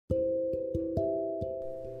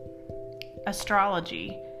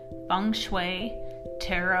astrology, feng shui,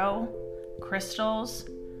 tarot, crystals.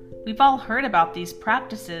 We've all heard about these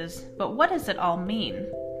practices, but what does it all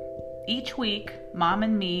mean? Each week, Mom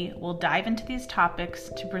and me will dive into these topics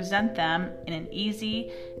to present them in an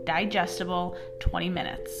easy, digestible 20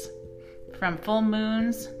 minutes. From full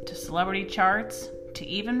moons to celebrity charts to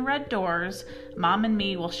even red doors, Mom and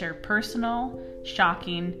me will share personal,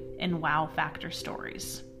 shocking, and wow factor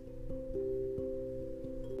stories.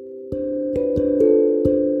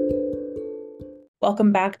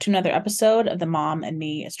 Welcome back to another episode of the Mom and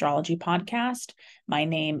Me Astrology Podcast. My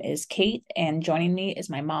name is Kate, and joining me is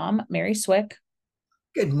my mom, Mary Swick.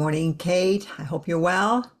 Good morning, Kate. I hope you're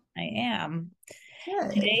well. I am.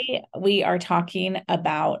 Good. Today, we are talking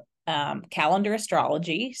about calendar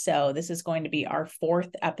astrology. So this is going to be our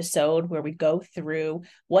fourth episode where we go through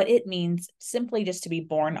what it means simply just to be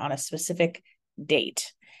born on a specific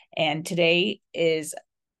date. And today is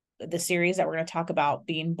the series that we're going to talk about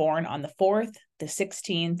being born on the 4th, the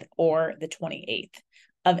 16th, or the 28th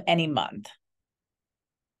of any month.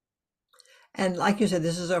 And like you said,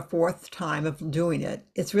 this is our fourth time of doing it.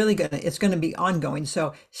 It's going to be ongoing.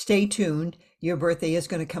 So stay tuned. Your birthday is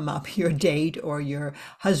going to come up, your date or your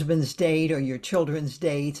husband's date or your children's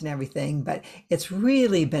dates and everything. But it's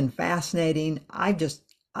really been fascinating. I've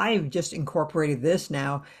just incorporated this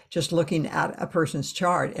now, just looking at a person's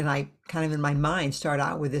chart, and I kind of in my mind start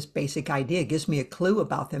out with this basic idea. It gives me a clue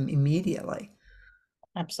about them immediately.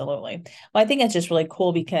 Absolutely. Well, I think it's just really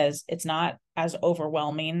cool because it's not as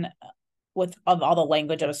overwhelming of all the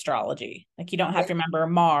language of astrology. Like you don't have to remember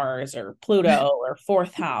Mars or Pluto or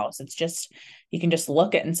fourth house. It's just, you can just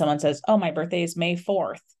look at it and someone says, oh, my birthday is May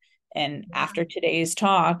 4th. And after today's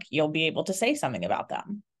talk, you'll be able to say something about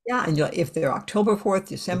them. Yeah, and if they're October 4th,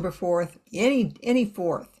 December 4th, any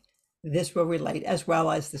 4th, this will relate, as well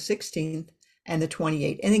as the 16th and the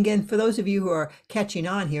 28th. And again, for those of you who are catching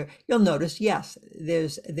on here, you'll notice, yes,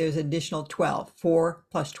 there's additional 12. 4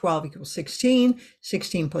 plus 12 equals 16.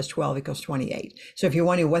 16 plus 12 equals 28. So if you're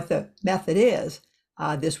wondering what the method is,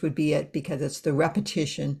 this would be it, because it's the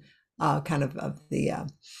repetition kind of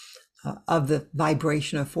the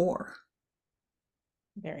vibration of 4.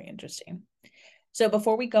 Very interesting. So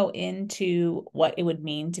before we go into what it would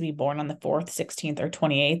mean to be born on the 4th, 16th, or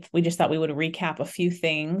 28th, we just thought we would recap a few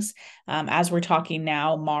things. As we're talking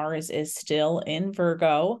now, Mars is still in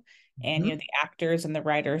Virgo, and the actors and the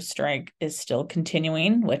writers' strike is still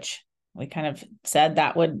continuing, which we kind of said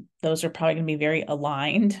those are probably going to be very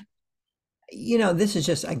aligned. This is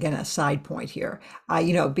just, again, a side point here,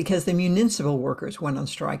 because the municipal workers went on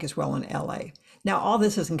strike as well in LA. Now, all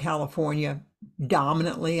this is in California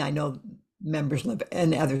dominantly. I know members live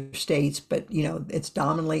in other states, but it's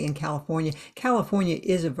dominantly in California. California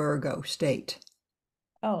is a Virgo state.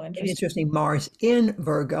 Oh, interesting. Mars in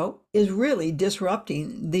Virgo is really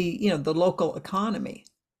disrupting the local economy,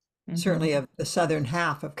 certainly of the southern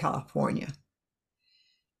half of California.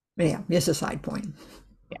 But yeah, just a side point.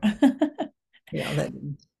 Yeah. That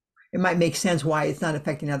it might make sense why it's not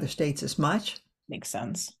affecting other states as much. Makes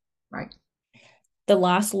sense. Right. The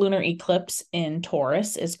last lunar eclipse in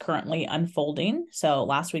Taurus is currently unfolding. So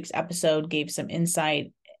last week's episode gave some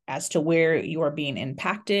insight as to where you are being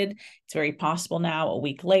impacted. It's very possible now, a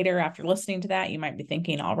week later, after listening to that, you might be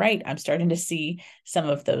thinking, all right, I'm starting to see some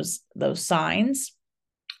of those signs.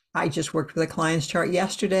 I just worked with a client's chart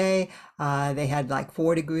yesterday. They had like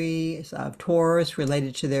 4 degrees of Taurus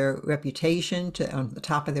related to their reputation on the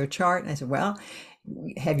top of their chart. And I said, well,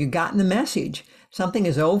 have you gotten the message? Something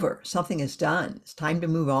is over. Something is done. It's time to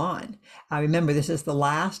move on. Remember, this is the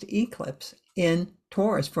last eclipse in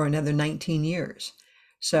Taurus for another 19 years.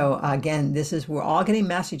 So again, we're all getting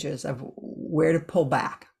messages of where to pull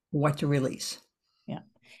back, what to release. Yeah.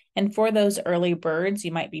 And for those early birds,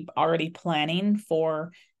 you might be already planning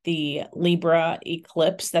for the Libra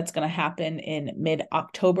eclipse that's going to happen in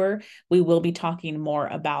mid-October. We will be talking more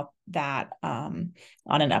about that on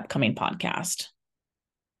an upcoming podcast.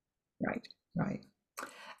 Right.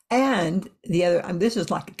 And the other, this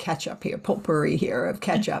is like a catch-up here, potpourri here of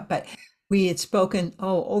catch-up, but we had spoken,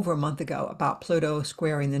 over a month ago about Pluto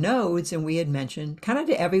squaring the nodes, and we had mentioned kind of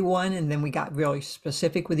to everyone, and then we got really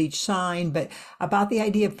specific with each sign, but about the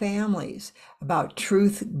idea of families, about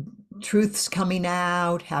truths coming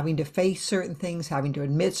out, having to face certain things, having to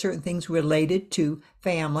admit certain things related to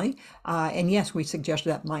family. And yes, we suggested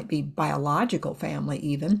that might be biological family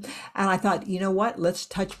even. And I thought, you know what, let's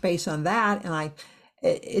touch base on that. And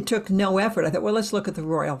it took no effort. I thought, well, let's look at the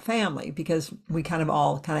royal family, because we kind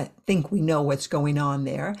of think we know what's going on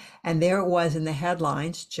there. And there it was in the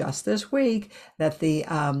headlines just this week that the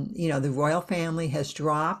royal family has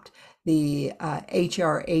dropped the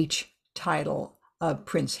HRH title of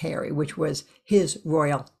Prince Harry, which was His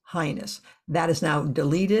Royal Highness. That is now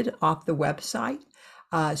deleted off the website.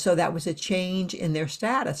 So that was a change in their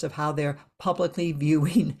status of how they're publicly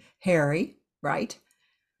viewing Harry, right?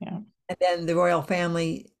 Yeah. And then the royal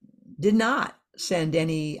family did not send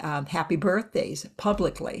any happy birthdays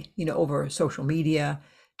publicly, over social media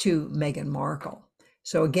to Meghan Markle.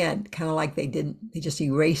 So again, kind of like they just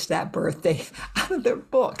erased that birthday out of their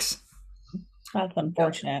books. That's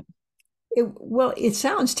unfortunate. Well, it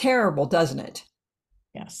sounds terrible, doesn't it?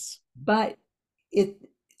 Yes. But it,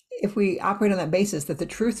 if we operate on that basis that the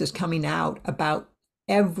truth is coming out about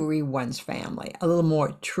everyone's family, a little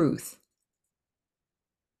more truth.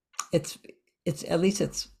 It's at least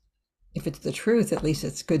it's if it's the truth, at least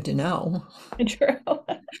it's good to know, True.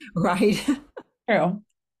 right? True.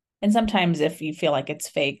 And sometimes if you feel like it's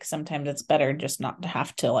fake, sometimes it's better just not to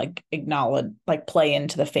have to like acknowledge, like play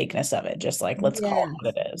into the fakeness of it. Just like, let's call Yeah. it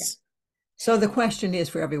what it is. So the question is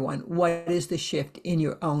for everyone, what is the shift in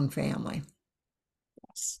your own family?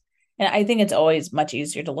 Yes. And I think it's always much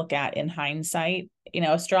easier to look at in hindsight.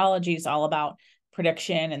 Astrology is all about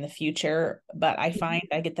prediction and the future, but I find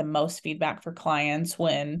I get the most feedback for clients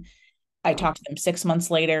when I talk to them 6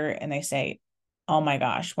 months later and they say, oh my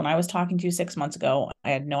gosh, when I was talking to you 6 months ago, I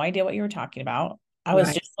had no idea what you were talking about. I was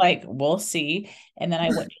Right. just like, we'll see. And then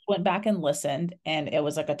I went back and listened, and it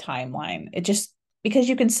was like a timeline. It just, because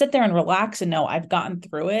you can sit there and relax and know I've gotten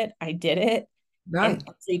through it. I did it. And Right.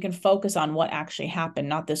 so you can focus on what actually happened,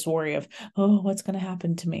 not this worry of, oh, what's going to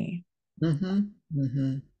happen to me? Mm-hmm.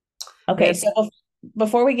 Mm-hmm. Okay, Very, so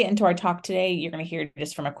before we get into our talk today, you're going to hear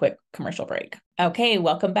just from a quick commercial break. Okay,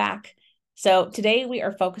 welcome back. So today we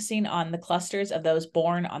are focusing on the clusters of those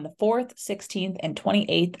born on the 4th, 16th, and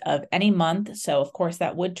 28th of any month. So of course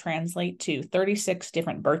that would translate to 36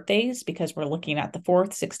 different birthdays because we're looking at the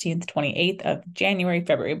 4th, 16th, 28th of January,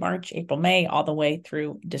 February, March, April, May, all the way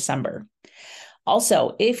through December.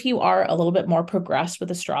 Also, if you are a little bit more progressed with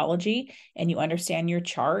astrology and you understand your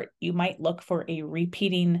chart, you might look for a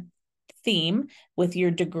repeating theme with your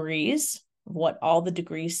degrees, what all the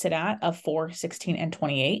degrees sit at of 4, 16, and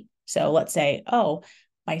 28. So let's say, oh,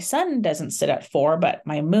 my sun doesn't sit at 4, but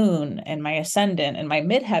my moon and my ascendant and my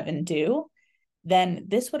midheaven do, then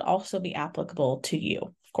this would also be applicable to you.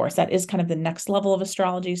 Of course, that is kind of the next level of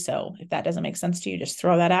astrology. So if that doesn't make sense to you, just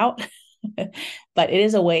throw that out. But it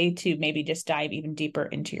is a way to maybe just dive even deeper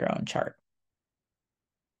into your own chart.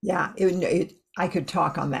 yeah, I could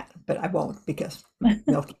talk on that, but I won't because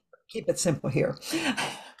we'll keep it simple here.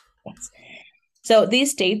 Yes. So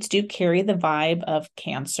these dates do carry the vibe of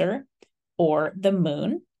Cancer or the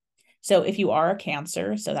moon. So if you are a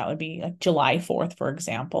Cancer, so that would be like July 4th, for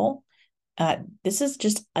example, this is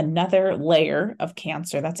just another layer of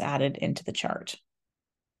Cancer that's added into the chart.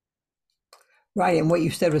 Right. And what you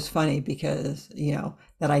said was funny because,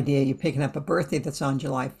 that idea you're picking up a birthday that's on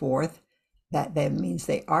July 4th, that means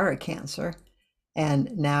they are a Cancer.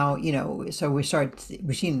 And now, so we're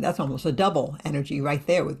seeing that's almost a double energy right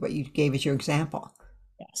there with what you gave as your example.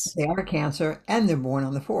 Yes. They are Cancer and they're born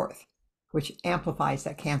on the 4th, which amplifies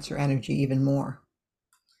that Cancer energy even more.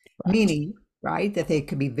 Correct. Meaning, right, that they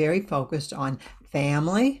could be very focused on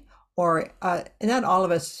family or not all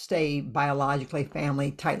of us stay biologically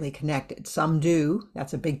family tightly connected. Some do.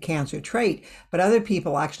 That's a big Cancer trait. But other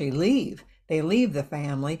people actually leave. They leave the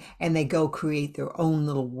family and they go create their own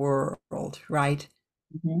little world, right?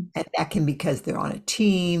 Mm-hmm. And that can be because they're on a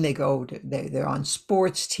team, they're on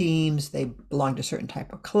sports teams, they belong to certain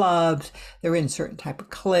type of clubs, they're in certain type of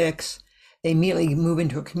cliques. They immediately move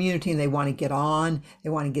into a community and they want to get on, they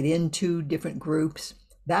want to get into different groups.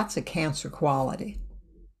 That's a Cancer quality.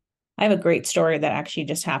 I have a great story that actually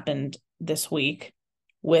just happened this week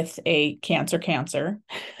with a cancer. Mhm.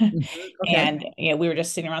 Okay. And we were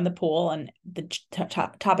just sitting around the pool and the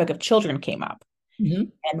topic of children came up. Hmm.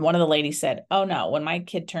 And one of the ladies said, oh no, when my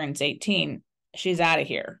kid turns 18, she's out of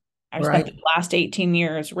here. I've spent Right. the last 18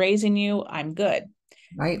 years raising you. I'm good.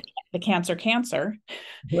 Right. The cancer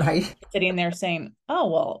Right. sitting there saying,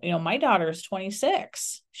 oh, well, my daughter's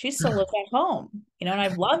 26. She still lives at home, and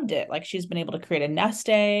I've loved it. Like she's been able to create a nest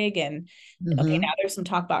egg. And okay, now Hmm. there's some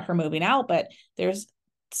talk about her moving out, but there's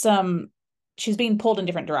she's being pulled in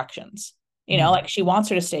different directions. Like she wants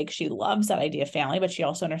her to stay because she loves that idea of family, but she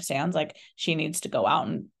also understands like she needs to go out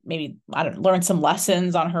and maybe, I don't know, learn some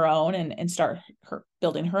lessons on her own and start her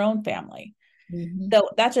building her own family. Hmm. So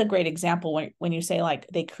that's a great example when you say like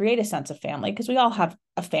they create a sense of family because we all have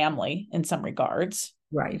a family in some regards.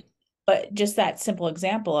 Right. But just that simple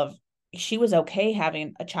example of she was okay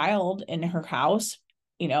having a child in her house,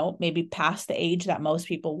 maybe past the age that most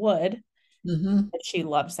people would, Hmm. but she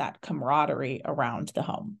loves that camaraderie around the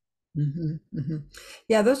home. Hmm. Hmm.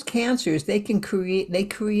 Yeah, those cancers, they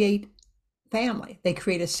create family. They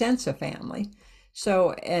create a sense of family.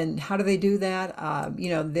 So, and how do they do that?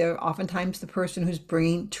 They're oftentimes the person who's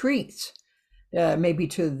bringing treats, maybe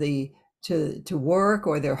to work,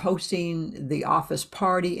 or they're hosting the office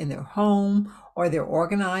party in their home, or they're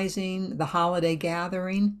organizing the holiday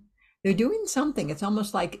gathering. They're doing something. It's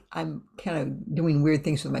almost like I'm kind of doing weird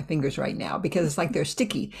things with my fingers right now because it's like they're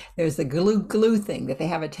sticky. There's the glue thing that they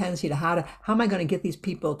have a tendency to how am I going to get these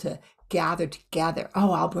people to gather together?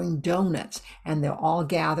 Oh, I'll bring donuts, and they'll all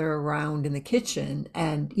gather around in the kitchen,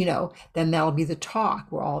 and then that'll be the talk.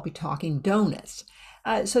 We'll all be talking donuts.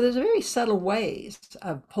 So there's very subtle ways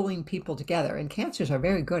of pulling people together, and cancers are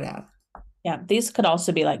very good at it. Yeah, these could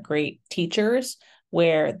also be like great teachers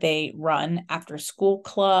where they run after school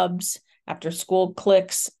clubs, after school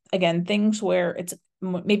cliques. Again, things where it's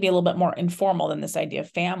maybe a little bit more informal than this idea of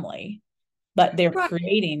family, but they're Right.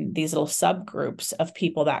 creating these little subgroups of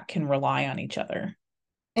people that can rely on each other.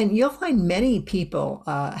 And you'll find many people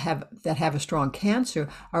have a strong cancer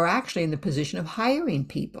are actually in the position of hiring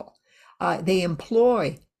people. They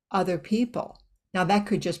employ other people. Now that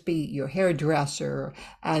could just be your hairdresser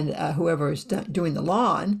and whoever is doing the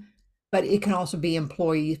lawn, but it can also be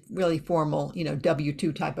employees, really formal,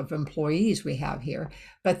 W-2 type of employees we have here.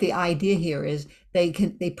 But the idea here is they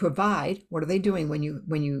provide. What are they doing when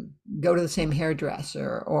you go to the same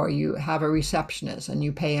hairdresser, or you have a receptionist and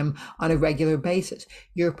you pay them on a regular basis?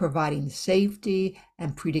 You're providing safety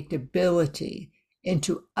and predictability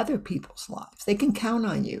into other people's lives. They can count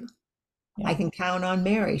on you. Yeah. I can count on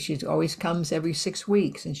Mary. She always comes every 6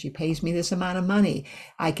 weeks and she pays me this amount of money.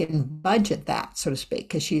 I can budget that, so to speak,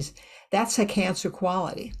 because that's a cancer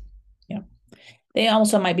quality. Yeah. They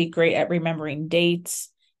also might be great at remembering dates,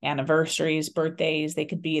 anniversaries, birthdays. They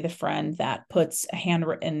could be the friend that puts a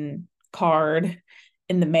handwritten card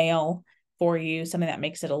in the mail for you, something that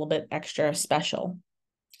makes it a little bit extra special.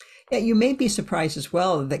 Yeah, you may be surprised as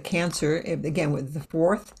well that cancer, again, with the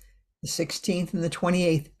 4th, the 16th, and the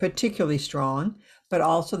 28th, particularly strong, but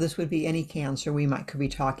also this would be any cancer we could be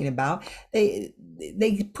talking about. They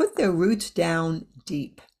put their roots down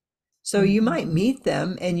deep. So you Mhm. might meet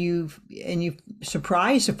them and you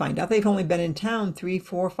surprised to find out they've only been in town 3,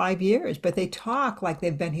 4, 5 years, but they talk like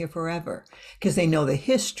they've been here forever because they know the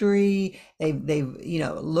history. They've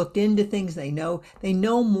looked into things. They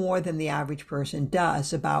know more than the average person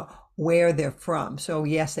does about where they're from. So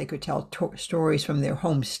yes, they could tell stories from their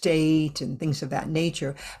home state and things of that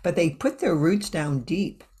nature, but they put their roots down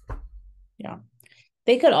deep. Yeah.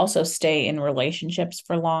 They could also stay in relationships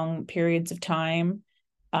for long periods of time.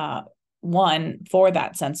 Uh, One, for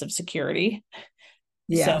that sense of security.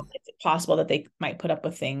 So Yeah. it's possible that they might put up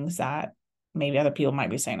with things that maybe other people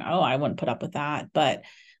might be saying, oh, I wouldn't put up with that. But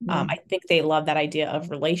Yeah. I think they love that idea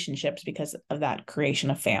of relationships because of that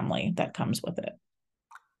creation of family that comes with it.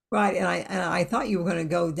 Right, and I thought you were going to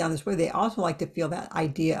go down this way. They also like to feel that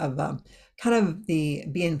idea of kind of the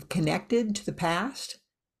being connected to the past.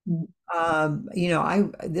 I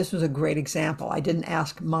this was a great example. I didn't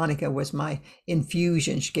ask Monica was my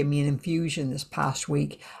infusion. She gave me an infusion this past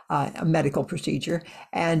week, a medical procedure,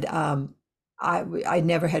 and I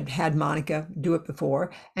never had Monica do it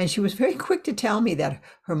before, and she was very quick to tell me that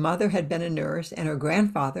her mother had been a nurse and her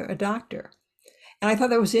grandfather a doctor. And I thought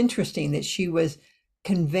that was interesting that she was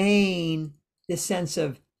conveying this sense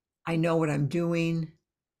of, I know what I'm doing.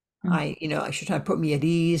 Mhm. She's trying to put me at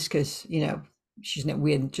ease because, we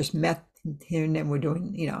had just met here and then we're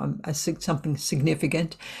doing, something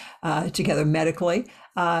significant together medically.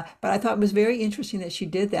 But I thought it was very interesting that she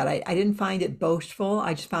did that. I didn't find it boastful.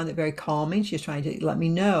 I just found it very calming. She's trying to let me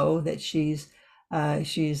know that she's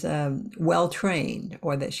well trained,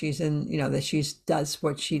 or that that she's does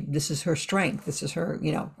this is her strength. This is her,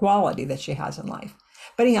 quality that she has in life.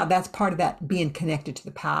 But anyhow, that's part of that being connected to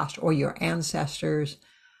the past or your ancestors,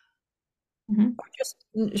 Mhm.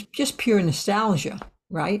 or just pure nostalgia,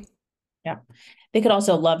 right? Yeah. They could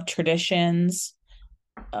also love traditions,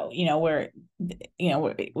 where,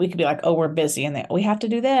 we could be like, oh, we're busy and we have to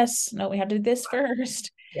do this. No, we have to do this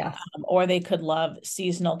first. Yes. Or they could love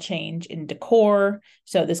seasonal change in decor.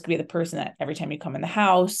 So this could be the person that every time you come in the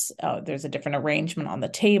house, there's a different arrangement on the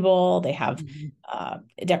table. They have Mhm.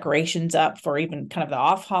 decorations up for even kind of the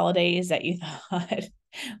off holidays that you thought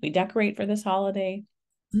we decorate for this holiday.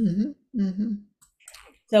 Mhm. Mhm.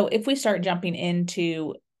 So if we start jumping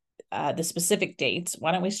into the specific dates,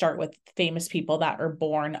 why don't we start with famous people that are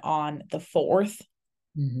born on the 4th?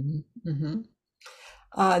 Mhm. Mhm.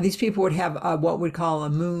 These people would have what we'd call a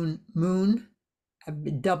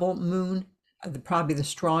double moon. probably the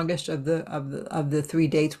strongest of the 3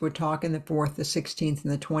 dates we're talking, the 4th, the 16th,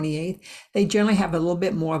 and the 28th. They generally have a little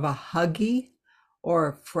bit more of a huggy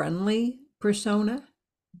or friendly persona.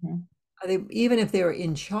 Mhm. Even if they're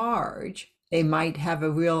in charge, they might have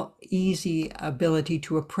a real easy ability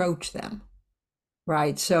to approach them.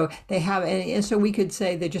 Right. So they have, and so we could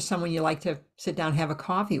say they're just someone you like to sit down and have a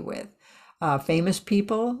coffee with. Famous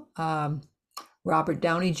people, Robert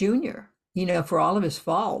Downey Jr., for all of his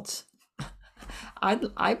faults,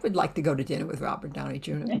 I would like to go to dinner with Robert Downey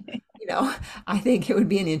Jr. I think it would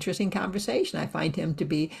be an interesting conversation. I find him to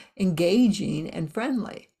be engaging and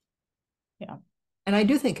friendly. Yeah. And I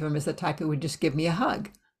do think of him as the type that would just give me a hug.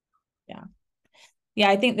 Yeah. Yeah,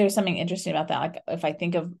 I think there's something interesting about that. Like if I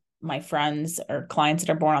think of my friends or clients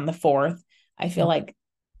that are born on the 4th, I feel like,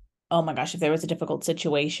 oh my gosh, if there was a difficult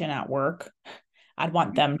situation at work, I'd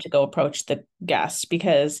want them to go approach the guest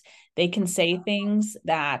because they can say things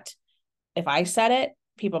that if I said it,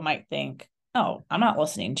 people might think, oh, I'm not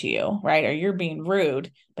listening to you, right? Or you're being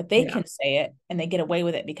rude, but they Yeah. can say it and they get away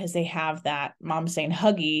with it because they have that mom saying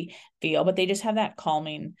huggy feel, but they just have that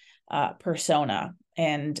calming persona.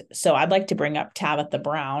 And so I'd like to bring up Tabitha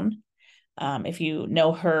Brown. If you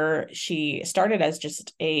know her, she started as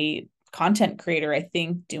just a content creator, I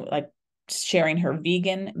think, like sharing her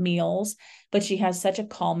vegan meals, but she has such a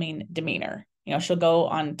calming demeanor. She'll go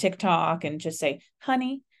on TikTok and just say,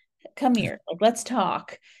 honey, come here, like let's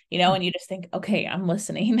talk, and you just think, okay, I'm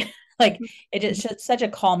listening. Like it's just such a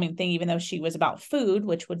calming thing, even though she was about food,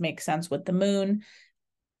 which would make sense with the moon.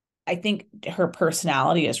 I think her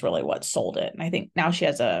personality is really what sold it. And I think now she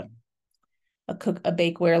has a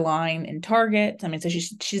bakeware line in Target. I mean, so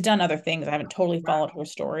she's done other things. I haven't totally followed her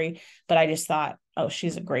story, but I just thought, oh,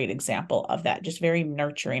 she's a great example of that just very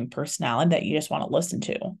nurturing personality that you just want to listen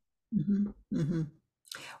to. Mhm, mhm.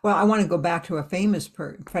 Well, I want to go back to a famous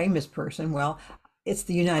person. Well, it's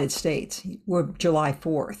the United States. We're July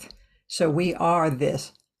 4th. So we are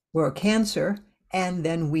this. We're a Cancer, and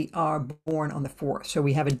then we are born on the 4th. So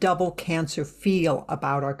we have a double Cancer feel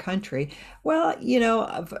about our country. Well,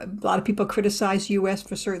 a lot of people criticize US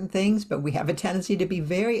for certain things, but we have a tendency to be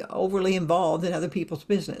very overly involved in other people's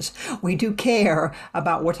business. We do care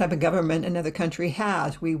about what type of government another country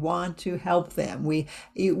has. We want to help them. We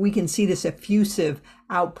can see this effusive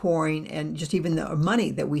outpouring and just even the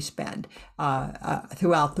money that we spend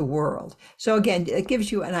throughout the world. So again, it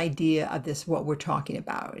gives you an idea of this, what we're talking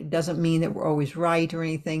about. It doesn't mean that we're always right or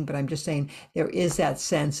anything, but I'm just saying there is that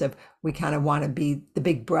sense of we kind of want to be the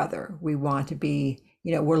big brother. We want to be,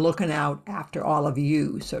 we're looking out after all of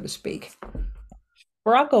you, so to speak.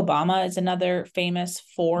 Barack Obama is another famous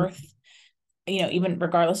 4th. Even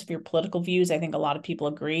regardless of your political views, I think a lot of people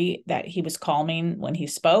agree that he was calming when he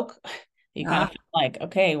spoke. You kind of Uh, feel like,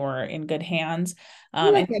 okay, we're in good hands. we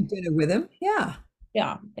like And to have dinner with him. Yeah.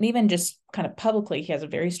 yeah, and even just kind of publicly, he has a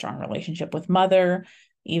very strong relationship with mother,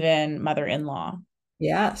 even mother-in-law.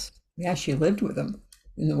 Yes. Yeah, she lived with him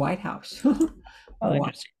in the White House for Oh, a while.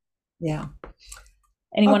 interesting. Yeah.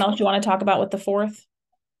 Anyone Okay. else you want to talk about with the 4th?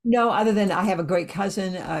 No, other than I have a great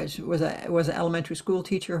cousin, she was an elementary school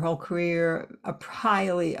teacher her whole career,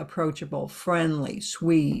 highly approachable, friendly,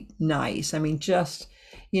 sweet, nice. I mean, just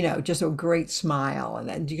a great smile, and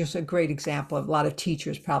then just a great example of a lot of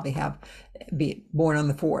teachers probably have be born on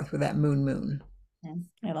the 4th with that moon.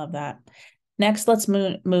 I love that. Next, let's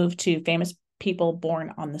move to famous people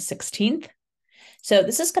born on the 16th. So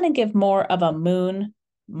this is going to give more of a moon,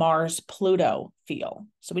 Mars, Pluto feel.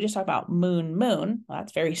 So we just talked about moon, moon. Well,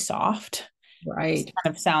 that's very soft. This Right.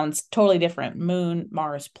 kind of sounds totally different. Moon,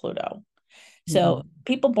 Mars, Pluto. So Mhm.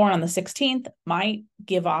 people born on the 16th might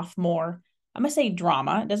give off more, I'm going to say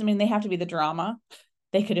drama. It doesn't mean they have to be the drama.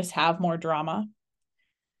 They could just have more drama.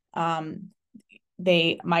 Um,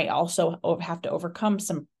 they might also have to overcome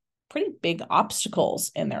some pretty big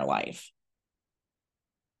obstacles in their life.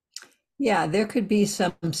 Yeah, there could be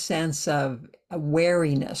some sense of a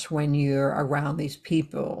wariness when you're around these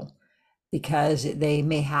people because they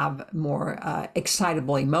may have more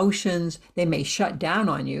excitable emotions. They may shut down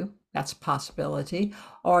on you. That's a possibility.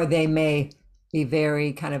 Or they may be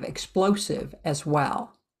very kind of explosive as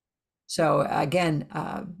well. So again,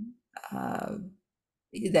 uh,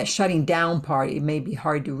 that shutting down part, it may be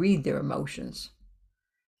hard to read their emotions.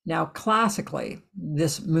 Now, classically,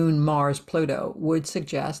 this Moon, Mars, Pluto would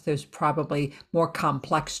suggest there's probably more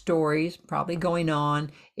complex stories probably going on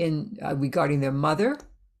in regarding their mother,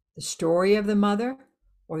 the story of the mother,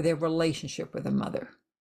 or their relationship with the mother.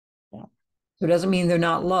 Yeah. So it doesn't mean they're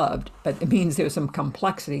not loved, but it means there's some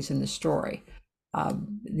complexities in the story.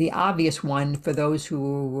 The obvious one for those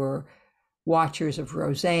who were watchers of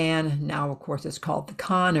Roseanne. Now, of course, it's called The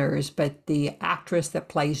Conners, but the actress that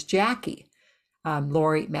plays Jackie,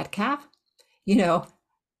 Laurie Metcalf, you know,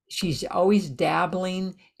 she's always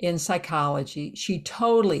dabbling in psychology. She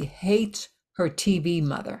totally hates her TV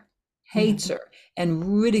mother, hates Mhm. her,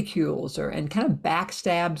 and ridicules her and kind of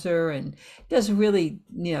backstabs her and does really,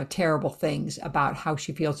 terrible things about how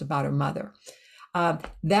she feels about her mother.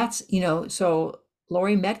 So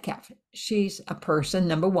Laurie Metcalf, she's a person,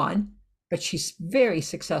 number one, but she's very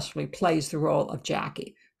successfully plays the role of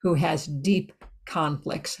Jackie, who has deep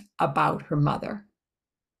conflicts about her mother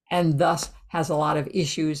and thus has a lot of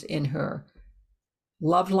issues in her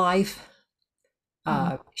love life.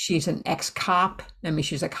 Mhm. She's an ex-cop. I mean,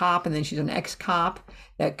 she's a cop and then she's an ex-cop.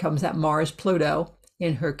 That comes that Mars Pluto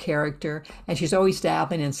in her character. And she's always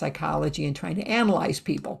dabbling in psychology and trying to analyze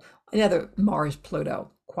people. Another Mars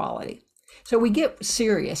Pluto quality. So we get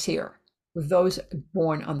serious here with those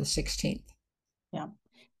born on the 16th. Yeah.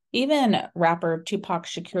 Even rapper Tupac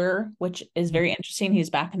Shakur, which is very interesting. He's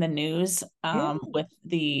back in the news Yeah. with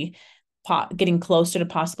the getting closer to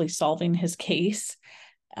possibly solving his case,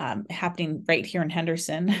 happening right here in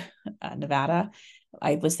Henderson, Nevada.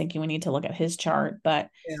 I was thinking we need to look at his chart, but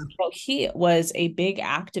Yeah. he was a big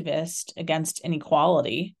activist against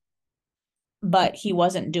inequality, but he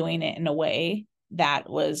wasn't doing it in a way that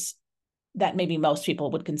maybe most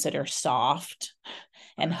people would consider soft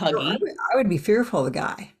and No, I huggy. would, I would be fearful of the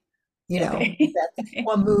guy, Okay. that's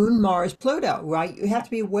well, Moon, Mars, Pluto, right? You have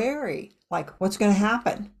to be wary. Like, what's going to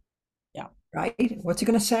happen, Yeah, right? What's he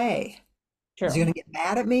going to say? Is he true. going to get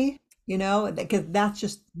mad at me? Because that's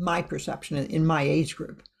just my perception in my age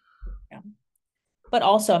group. Yeah. But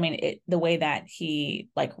also, I mean, the way that he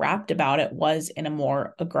like rapped about it was in a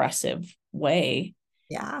more aggressive way.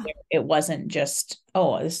 Yeah, It wasn't just,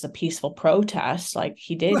 oh, this is a peaceful protest. Like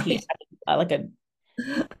he right. had like a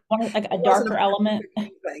It wasn't a darker element.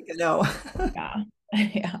 thing, you know. Yeah.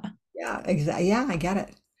 Yeah. Yeah, exactly. Yeah, I get it.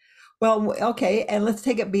 Well, okay, and let's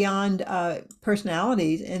take it beyond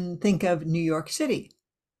personalities and think of New York City.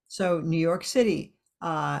 So New York City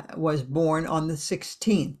was born on the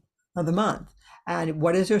 16th of the month. And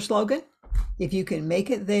what is their slogan? If you can make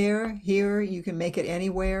it there, here, you can make it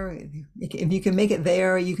anywhere. If you can make it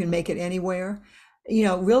there, you can make it anywhere.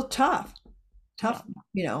 Real tough, Yeah. tough,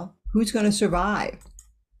 who's going to survive?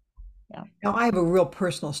 Yeah. Now, I have a real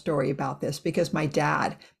personal story about this because my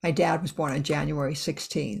dad was born on January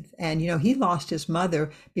 16th. And, he lost his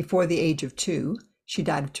mother before the age of 2. She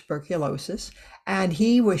died of tuberculosis. And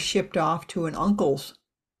he was shipped off to an uncle's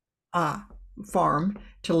uh, farm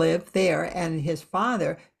to live there. And his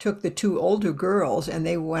father took the 2 older girls and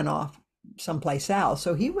they went off someplace else.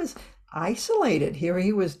 So he was isolated here.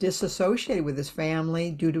 He was disassociated with his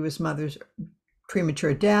family due to his mother's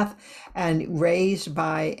premature death and raised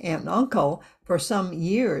by aunt and uncle for some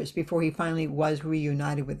years before he finally was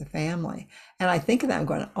reunited with the family. And I think of that, I'm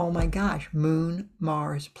going, oh my gosh, Moon,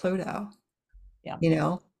 Mars, Pluto, Yeah. you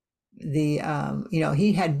know,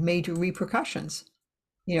 he had major repercussions.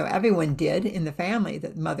 Everyone did in the family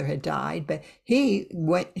that mother had died, but he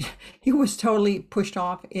was totally pushed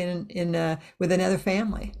off in with another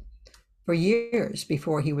family for years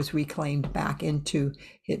before he was reclaimed back into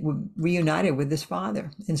it, reunited with his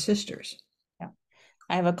father and sisters. Yeah.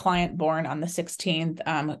 I have a client born on the 16th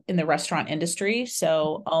in the restaurant industry,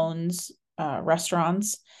 so owns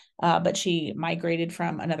restaurants, but she migrated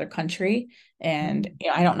from another country. And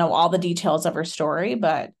Mm. I don't know all the details of her story,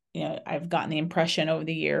 but I've gotten the impression over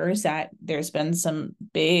the years that there's been some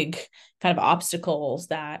big kind of obstacles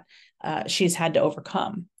that she's had to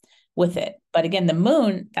overcome with it. But again, the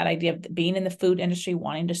moon, that idea of being in the food industry,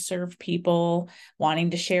 wanting to serve people, wanting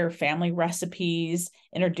to share family recipes,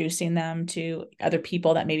 introducing them to other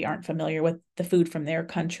people that maybe aren't familiar with the food from their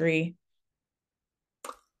country.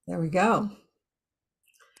 There we go.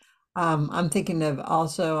 I'm thinking of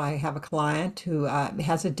also, I have a client who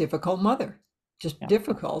has a difficult mother, just Yeah.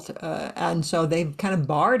 difficult. And so they've kind of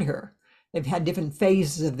barred her. They've had different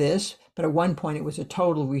phases of this, but at one point it was a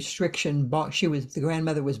total restriction. The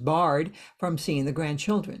grandmother was barred from seeing the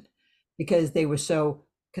grandchildren because they were so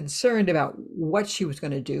concerned about what she was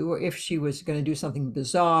going to do, or if she was going to do something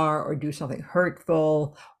bizarre or do something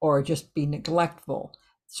hurtful or just be neglectful.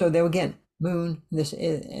 So there again, Moon,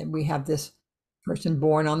 we have this person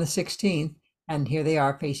born on the 16th, and here they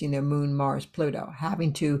are facing their Moon, Mars, Pluto,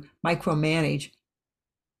 having to micromanage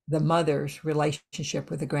the mother's relationship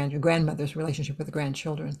with the grandmother's relationship with the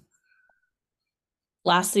grandchildren.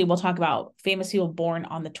 Lastly, we'll talk about famous people born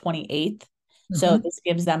on the 28th. So Hmm. this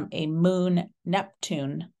gives them a moon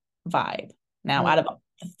Neptune vibe. Now, Oh, out of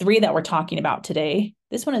the three that we're talking about today,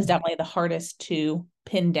 this one is definitely the hardest to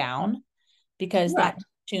pin down. because that Right.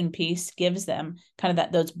 Neptune piece gives them kind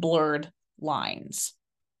of those blurred lines.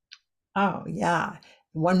 Oh, yeah.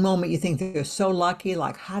 One moment you think they're so lucky,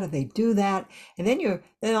 like how do they do that? And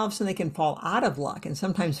then all of a sudden they can fall out of luck and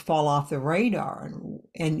sometimes fall off the radar.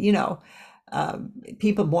 And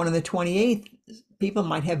people born on the 28th, people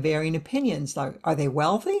might have varying opinions. Like, are they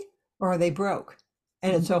wealthy or are they broke?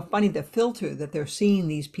 And it's so funny the filter that they're seeing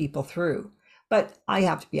these people through. But I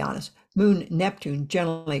have to be honest, Moon Neptune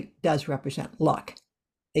generally does represent luck.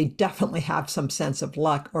 They definitely have some sense of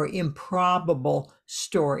luck or improbable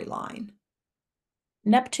storyline.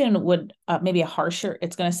 Neptune would maybe a harsher,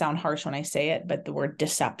 it's going to sound harsh when I say it, but the word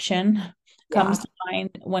deception comes Yeah. to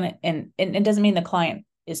mind when and it doesn't mean the client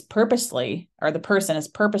is purposely or the person is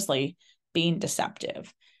purposely being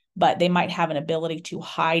deceptive, but they might have an ability to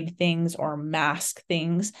hide things or mask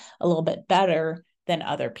things a little bit better than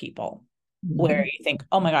other people, where Mhm. you think,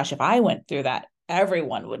 oh my gosh, if I went through that,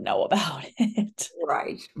 everyone would know about it.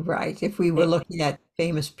 Right, right. If we were looking at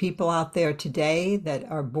famous people out there today that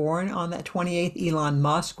are born on that 28th, Elon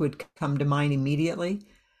Musk would come to mind immediately.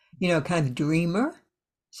 Kind of dreamer.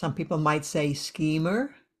 Some people might say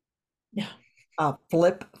schemer, Yeah.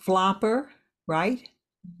 flip flopper, right?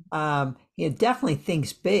 He definitely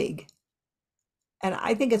thinks big. And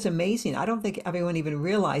I think it's amazing. I don't think everyone even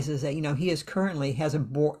realizes that, he is currently has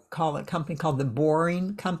call a company called the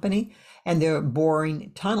Boring Company, and they're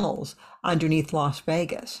boring tunnels underneath Las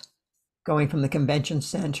Vegas, going from the convention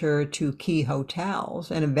center to key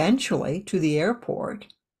hotels and eventually to the airport.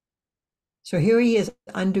 So here he is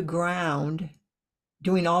underground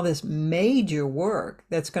doing all this major work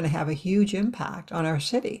that's going to have a huge impact on our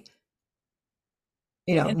city,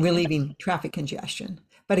 And, relieving traffic congestion.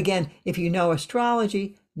 But again, if you know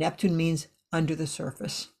astrology, Neptune means under the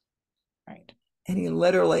surface. right. And he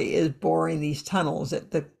literally is boring these tunnels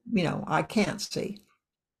that I can't see.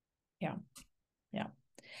 Yeah.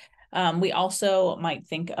 Yeah. We also might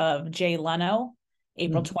think of Jay Leno,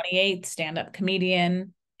 April Mhm. 28th, stand-up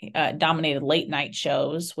comedian, dominated late night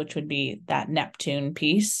shows, which would be that Neptune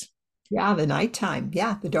piece. Yeah, the nighttime.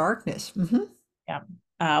 Yeah, the darkness. Yeah.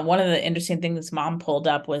 One of the interesting things mom pulled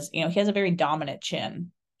up was, he has a very dominant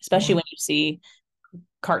chin, especially Yeah. when you see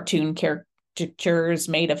cartoon caricatures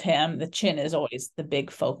made of him. The chin is always the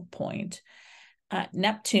big focal point.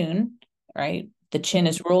 Neptune, right? The chin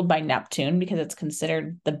is ruled by Neptune because it's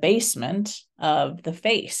considered the basement of the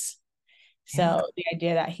face. Yeah. So the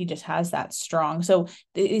idea that he just has that strong, so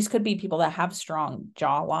these could be people that have strong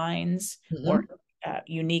jaw lines or Mhm.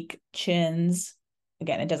 unique chins.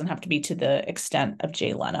 Again, it doesn't have to be to the extent of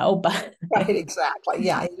Jay Leno, but Right, exactly.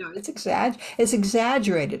 Yeah, it's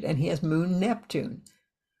exaggerated, and he has Moon Neptune.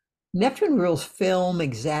 Neptune rules film,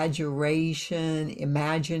 exaggeration,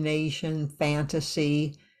 imagination,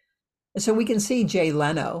 fantasy. And so we can see Jay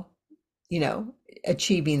Leno, you know,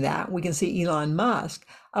 achieving that. We can see Elon Musk.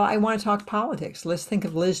 I want to talk politics. Let's think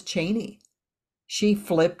of Liz Cheney. She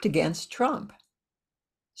flipped against Trump.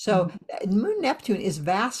 So Moon Neptune is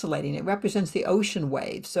vacillating. It represents the ocean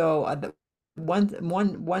wave. So one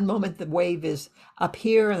moment the wave is up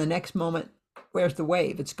here, and the next moment, where's the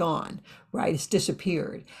wave? It's gone, right? It's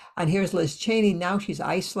disappeared. And here's Liz Cheney. Now she's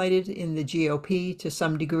isolated in the GOP to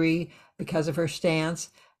some degree because of her stance.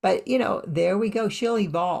 But there we go. She'll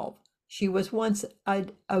evolve. She was once a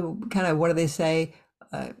kind of, what do they say,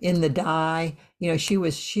 in the die. She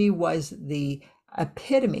was the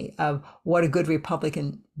epitome of what a good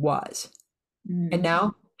Republican was. And mm,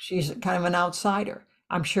 now she's kind of an outsider.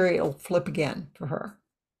 I'm sure it'll flip again for her.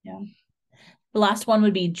 yeah. The last one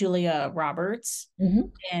would be Julia Roberts.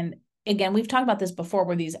 Mhm. And again, we've talked about this before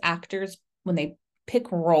where these actors, when they pick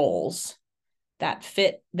roles that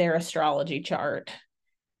fit their astrology chart,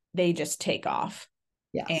 they just take off.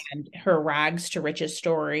 Yes. And her rags to riches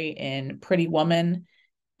story in Pretty Woman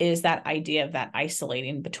is that idea of that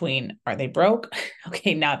isolating between, are they broke?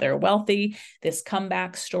 Okay, now they're wealthy, this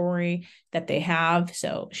comeback story that they have.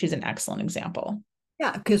 So she's an excellent example.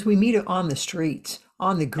 Yeah, because we meet her on the streets,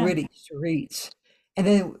 on the Yeah. gritty streets. And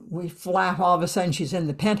then we flap, all of a sudden she's in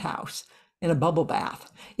the penthouse in a bubble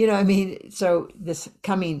bath. I mean, so this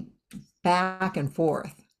coming back and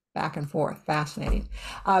forth, fascinating.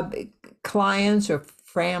 Clients or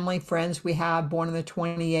family, friends we have born on the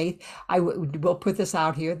 28th, will put this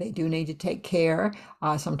out here. They do need to take care.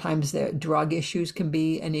 Sometimes the drug issues can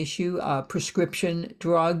be an issue, prescription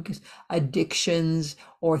drugs, addictions,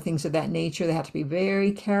 or things of that nature. They have to be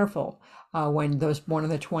very careful when those born on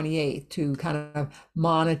the 28th to kind of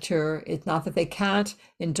monitor. It's not that they can't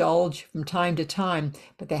indulge from time to time,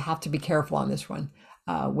 but they have to be careful on this one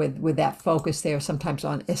with that focus there sometimes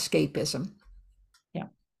on escapism. Yeah.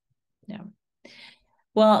 Yeah.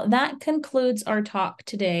 Well, that concludes our talk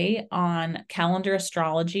today on calendar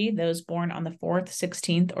astrology, those born on the 4th,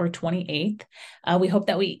 16th, or 28th. We hope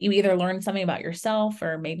that you either learned something about yourself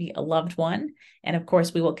or maybe a loved one. And of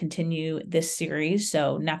course, we will continue this series.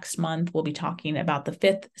 So next month, we'll be talking about the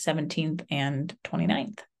 5th, 17th, and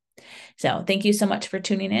 29th. So thank you so much for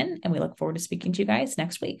tuning in, and we look forward to speaking to you guys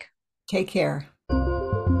next week. Take care.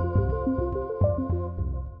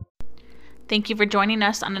 Thank you for joining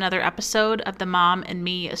us on another episode of the Mom and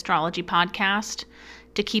Me Astrology Podcast.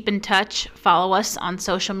 To keep in touch, follow us on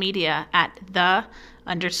social media at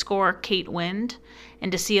 _Kate Wind.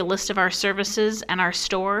 And to see a list of our services and our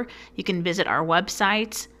store, you can visit our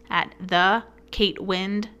websites at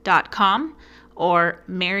thekatewind.com or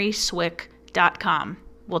maryswick.com.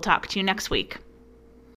 We'll talk to you next week.